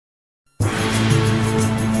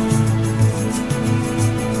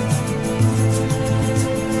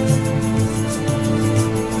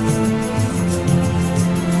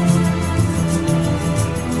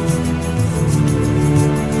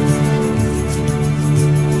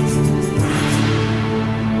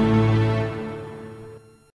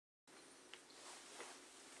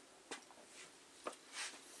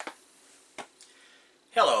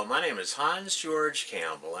is Hans George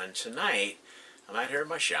Campbell, and tonight I'm out here at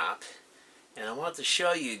my shop and I want to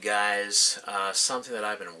show you guys something that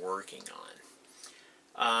I've been working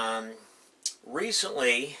on.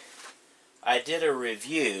 Recently I did a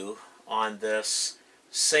review on this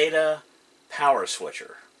SATA Power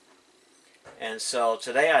Switcher, and so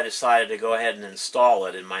today I decided to go ahead and install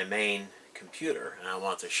it in my main computer, and I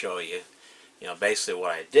want to show you, basically what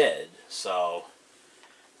I did. So,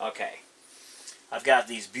 okay. I've got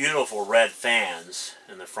these beautiful red fans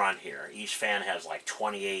in the front here. Each fan has like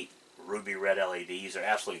 28 ruby red LEDs. They're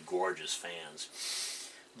absolutely gorgeous fans.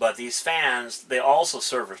 But these fans, they also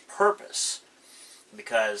serve a purpose,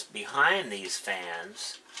 because behind these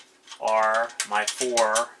fans are my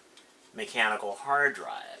 4 mechanical hard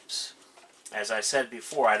drives. As I said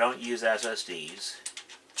before, I don't use SSDs.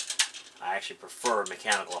 I actually prefer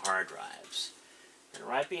mechanical hard drives. And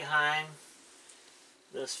right behind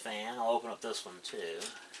this fan, I'll open up this one too.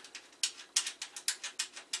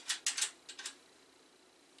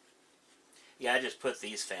 Yeah, I just put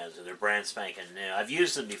these fans in. They're brand spanking new. I've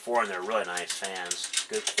used them before and they're really nice fans.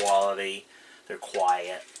 Good quality. They're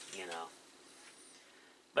quiet,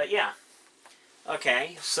 But yeah.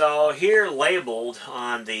 Okay, so here labeled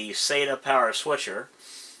on the SATA Power Switcher,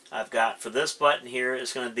 I've got, for this button here,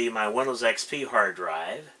 is going to be my Windows XP hard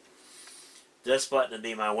drive. This button will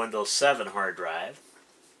be my Windows 7 hard drive.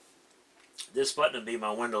 This button will be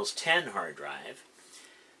my Windows 10 hard drive,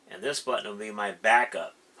 and this button will be my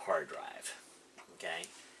backup hard drive. Okay,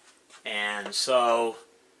 and so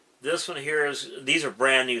this one here is, these are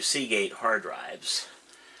brand new Seagate hard drives.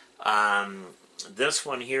 This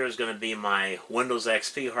one here is going to be my Windows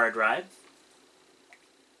XP hard drive.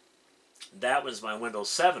 That one's my Windows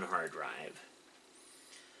 7 hard drive.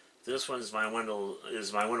 This one's my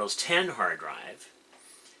Windows 10 hard drive.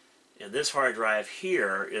 And this hard drive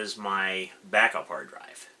here is my backup hard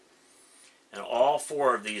drive. And all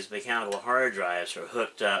 4 of these mechanical hard drives are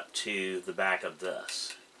hooked up to the back of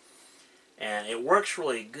this. And it works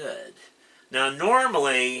really good. Now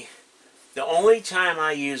normally, the only time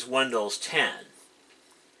I use Windows 10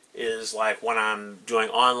 is like when I'm doing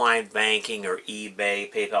online banking or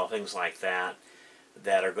eBay, PayPal, things like that,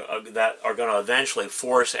 that are going to eventually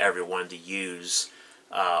force everyone to use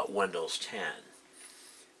Windows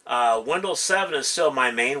 10. Windows 7 is still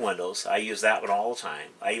my main Windows. I use that one all the time.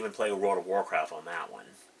 I even play World of Warcraft on that one.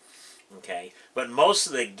 Okay, but most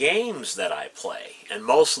of the games that I play and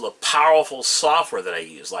most of the powerful software that I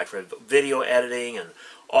use, like for video editing and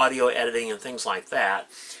audio editing and things like that,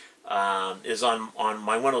 is on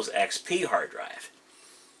my Windows XP hard drive.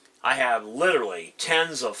 I have literally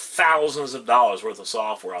tens of thousands of dollars worth of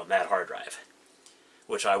software on that hard drive,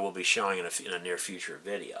 which I will be showing in a near future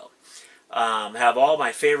video. Have all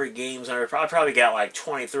my favorite games. I probably got like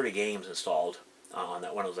 20-30 games installed on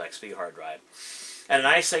that Windows XP hard drive. And the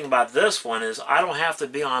nice thing about this one is I don't have to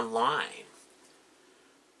be online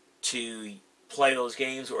to play those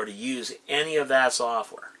games or to use any of that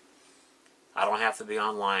software. I don't have to be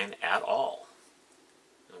online at all.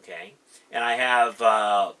 Okay, and I have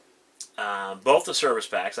both the service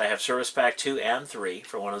packs. I have Service Pack 2 and 3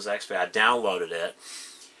 for Windows XP. I downloaded it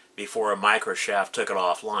before Microchef took it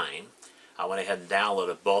offline. I went ahead and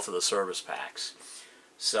downloaded both of the service packs.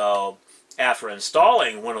 So after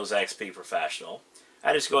installing Windows XP Professional,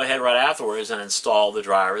 I just go ahead right afterwards and install the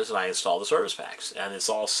drivers, and I install the service packs. And it's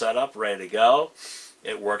all set up, ready to go.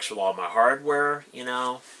 It works with all my hardware,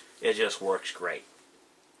 It just works great.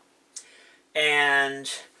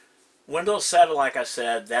 And Windows 7, like I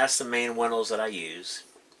said, that's the main Windows that I use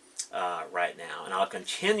right now. And I'll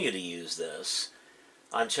continue to use this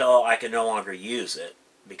until I can no longer use it,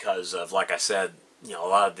 because of, like I said, a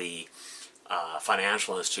lot of the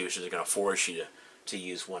financial institutions are going to force you to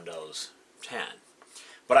use Windows 10.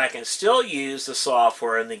 But I can still use the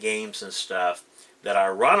software and the games and stuff that I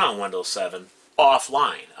run on Windows 7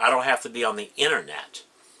 offline. I don't have to be on the internet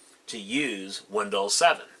to use Windows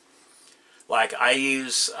 7. Like, I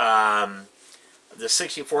use the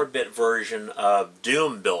 64-bit version of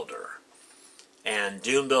Doom Builder and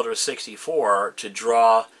Doom Builder 64 to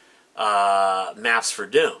draw maps for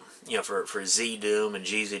Doom, for Z Doom and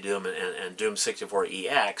GZ Doom and Doom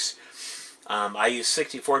 64EX. I use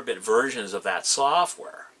 64-bit versions of that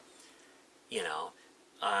software,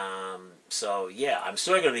 so yeah, I'm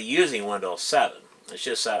still going to be using Windows 7. It's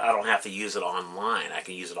just that I don't have to use it online. I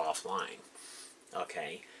can use it offline.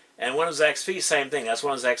 Okay, and Windows XP, same thing. That's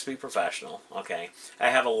Windows XP Professional. Okay, I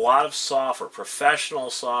have a lot of software, professional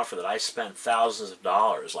software that I spent thousands of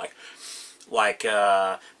dollars, like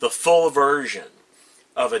the full version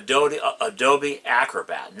of Adobe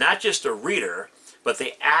Acrobat. Not just a reader, but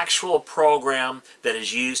the actual program that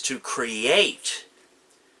is used to create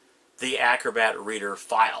the Acrobat Reader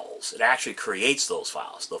files. It actually creates those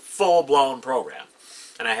files, the full-blown program.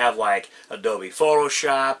 And I have like Adobe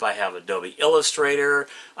Photoshop, I have Adobe Illustrator,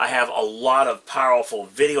 I have a lot of powerful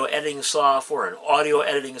video editing software and audio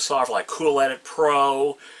editing software like Cool Edit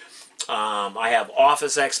Pro. I have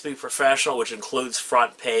Office XP Professional, which includes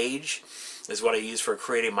Front Page, is what I use for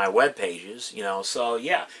creating my web pages. You know, so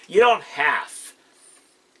yeah, you don't have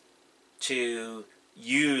to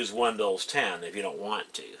use Windows 10 if you don't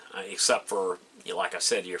want to, except for, you know, like I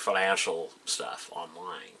said, your financial stuff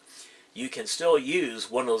online. You can still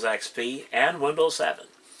use Windows XP and Windows 7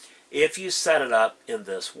 if you set it up in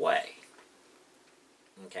this way.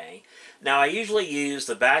 Okay. Now I usually use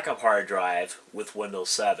the backup hard drive with Windows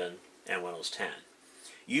 7 and Windows 10.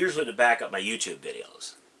 Usually to back up my YouTube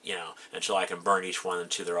videos, you know, until I can burn each one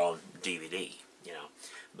into their own DVD, you know.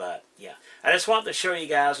 But yeah, I just wanted to show you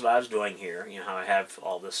guys what I was doing here, you know, how I have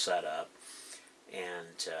all this set up.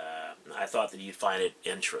 And I thought that you'd find it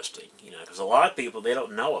interesting, you know, because a lot of people, they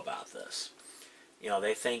don't know about this. You know,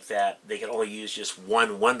 they think that they can only use just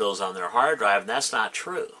one Windows on their hard drive, and that's not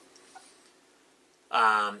true.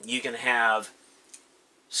 You can have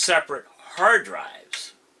separate hard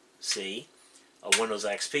drives, see? A Windows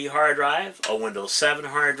XP hard drive, a Windows 7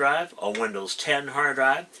 hard drive, a Windows 10 hard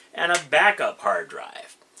drive, and a backup hard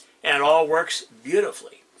drive. And it all works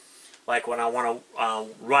beautifully. Like when I want to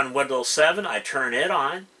run Windows 7, I turn it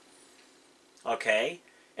on, okay,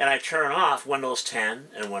 and I turn off Windows 10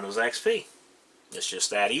 and Windows XP. It's just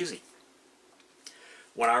that easy.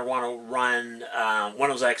 When I want to run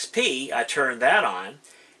Windows XP, I turn that on,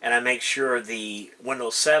 and I make sure the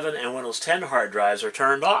Windows 7 and Windows 10 hard drives are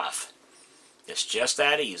turned off. It's just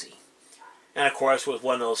that easy. And of course, with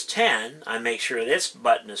Windows 10, I make sure this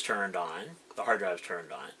button is turned on, the hard drive is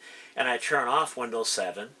turned on, and I turn off Windows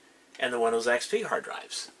 7 and the Windows XP hard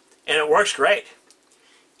drives. And it works great.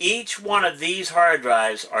 Each one of these hard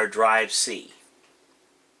drives are drive C,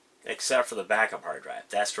 except for the backup hard drive.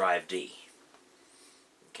 That's drive D.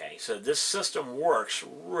 Okay, so this system works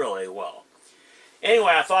really well.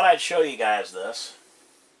 Anyway, I thought I'd show you guys this.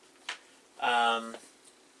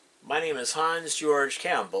 My name is Hans George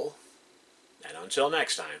Campbell, and until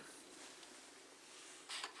next time.